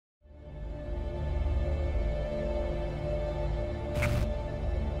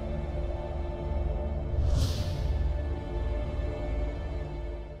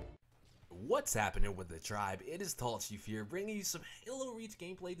What's happening with the tribe? It is TallChief here, bringing you some Halo Reach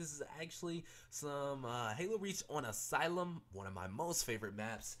gameplay. This is actually some Halo Reach on Asylum, one of my most favorite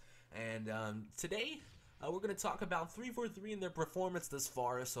maps. And today, we're going to talk about 343 and their performance thus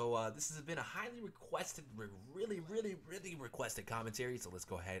far. So this has been a highly requested, really requested commentary. So let's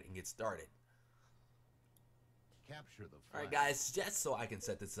go ahead and get started. Capture the flag. Alright guys, just so I can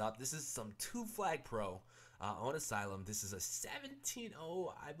set this up, this is some 2 Flag Pro on Asylum. This is a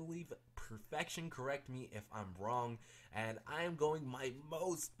 17-0, I believe, perfection, correct me if I'm wrong, and I am going my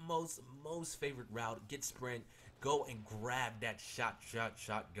most favorite route. Get sprint, go and grab that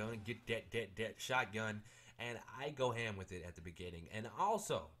shotgun, get that shotgun, and I go ham with it at the beginning. And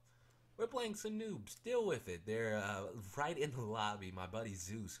also, we're playing some noobs, still with it. They're right in the lobby. My buddy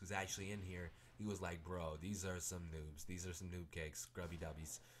Zeus, who's actually in here, he was like, bro, these are some noobs. These are some noob cakes, grubby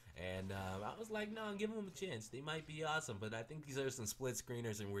dubbies. And I was like, no, give them a chance. They might be awesome, but I think these are some split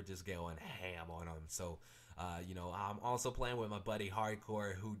screeners, and we're just going ham on them. So, you know, I'm also playing with my buddy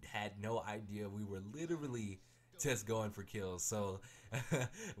Hardcore, who had no idea we were literally just going for kills. So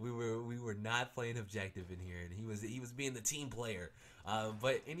we were not playing objective in here, and he was being the team player.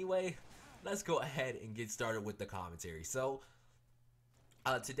 But anyway, let's go ahead and get started with the commentary. So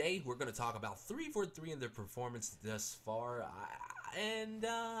today we're going to talk about 343 and their performance thus far, and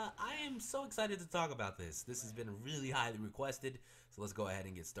I am so excited to talk about this. This has been really highly requested, so let's go ahead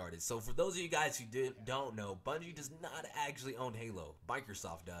and get started. So for those of you guys who don't know, Bungie does not actually own Halo.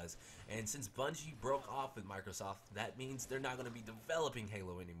 Microsoft does, and since Bungie broke off with Microsoft, that means they're not going to be developing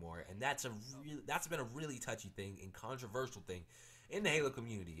Halo anymore, and that's been a really touchy thing and controversial thing in the Halo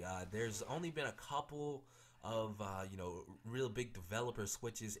community. There's only been a couple of you know, real big developer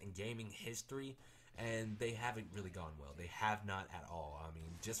switches in gaming history, and they haven't really gone well. They have not at all. I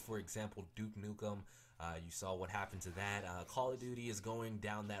mean, just for example, Duke Nukem, you saw what happened to that. Call of Duty is going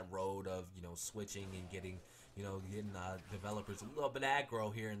down that road of, you know, switching and getting developers a little bit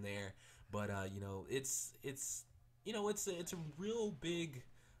aggro here and there, but you know, it's a real big,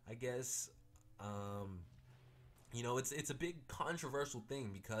 I guess, you know, it's a big controversial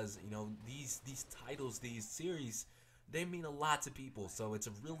thing because, you know, these titles, these series, they mean a lot to people. So it's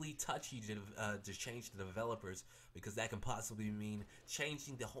a really touchy to change the developers, because that can possibly mean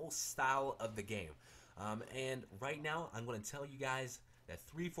changing the whole style of the game. And right now, I'm going to tell you guys that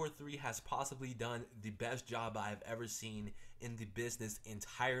 343 has possibly done the best job I've ever seen in the business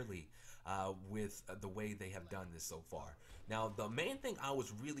entirely, with the way they have done this so far. Now, the main thing I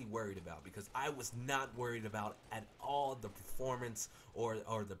was really worried about, because I was not worried about at all the performance or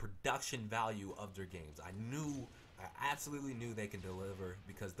the production value of their games. I absolutely knew they can deliver,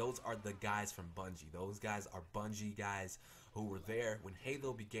 because those are the guys from Bungie. Those guys are Bungie guys who were there when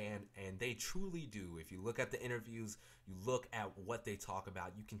Halo began, and they truly do. If you look at the interviews, you look at what they talk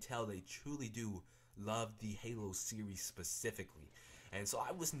about, you can tell they truly do love the Halo series specifically. And so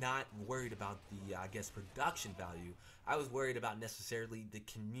I was not worried about the, I guess, production value. I was worried about necessarily the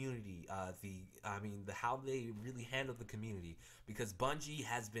community, how they really handle the community, because Bungie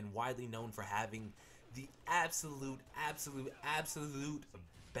has been widely known for having the absolute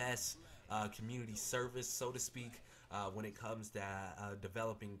best community service, so to speak, when it comes to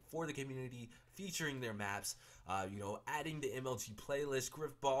developing for the community, featuring their maps, you know, adding the MLG playlist,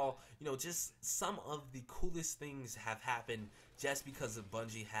 Griffball, you know, just some of the coolest things have happened just because of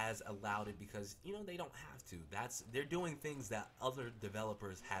Bungie has allowed it, because, you know, they don't have to. They're doing things that other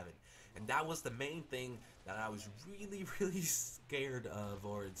developers haven't. And that was the main thing that I was really scared of,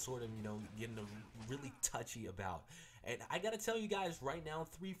 or sort of, you know, getting really touchy about. And I gotta tell you guys right now,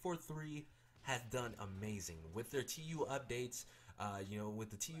 343 has done amazing with their TU updates, you know, with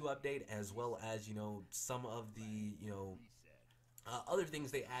the TU update, as well as, you know, some of the, you know, other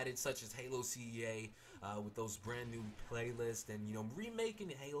things they added, such as Halo CEA, with those brand new playlists, and, you know, remaking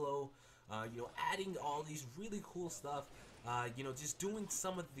Halo, you know, adding all these really cool stuff, you know, just doing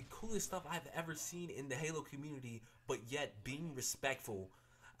some of the coolest stuff I've ever seen in the Halo community, but yet being respectful,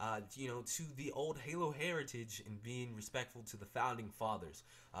 you know, to the old Halo heritage, and being respectful to the founding fathers.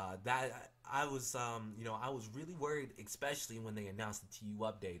 That I was, you know, I was really worried, especially when they announced the TU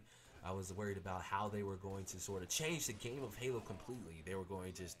update. I was worried about how they were going to sort of change the game of Halo completely. They were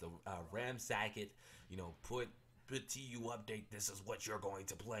going to just ramsack it, you know, put TU update, this is what you're going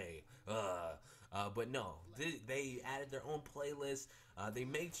to play. But no, they added their own playlist. They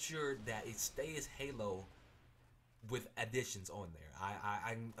made sure that it stays Halo with additions on there.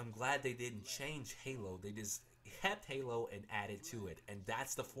 I'm glad they didn't change Halo. They just kept Halo and added to it, and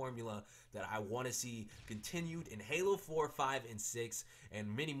that's the formula that I want to see continued in Halo 4, 5, and 6,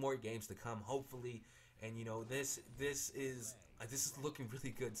 and many more games to come, hopefully. And you know, this is this is looking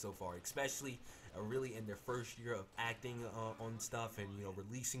really good so far, especially really in their first year of acting on stuff and, you know,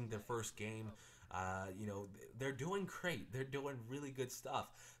 releasing their first game. You know, they're doing great. They're doing really good stuff.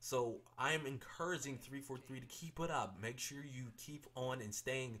 So I'm encouraging 343 to keep it up. Make sure you keep on and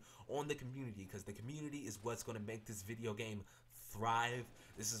staying on the community, because the community is what's going to make this video game thrive.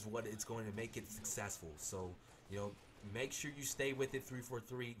 This is what it's going to make it successful. So, you know, make sure you stay with it,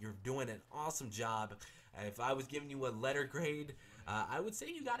 343. You're doing an awesome job. And if I was giving you a letter grade, I would say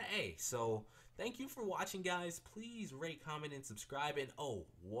you got an A. So thank you for watching, guys. Please rate, comment, and subscribe. And oh,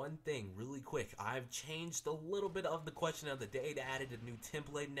 one thing really quick. I've changed a little bit of the question of the day to added a new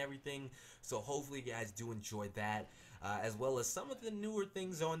template and everything. So hopefully you guys do enjoy that, as well as some of the newer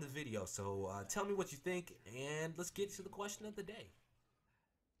things on the video. So tell me what you think, and let's get to the question of the day.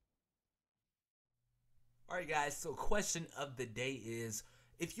 Alright guys, so question of the day is,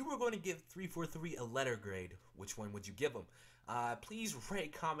 if you were going to give 343 a letter grade, which one would you give them? Please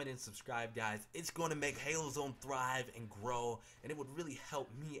rate, comment, and subscribe, guys. It's going to make Halo Zone thrive and grow, and it would really help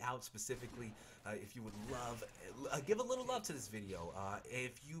me out specifically. If you would love, give a little love to this video.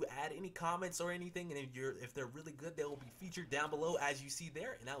 If you add any comments or anything, and if they're really good, they will be featured down below as you see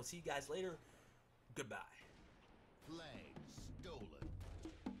there. And I will see you guys later. Goodbye. Flag stolen.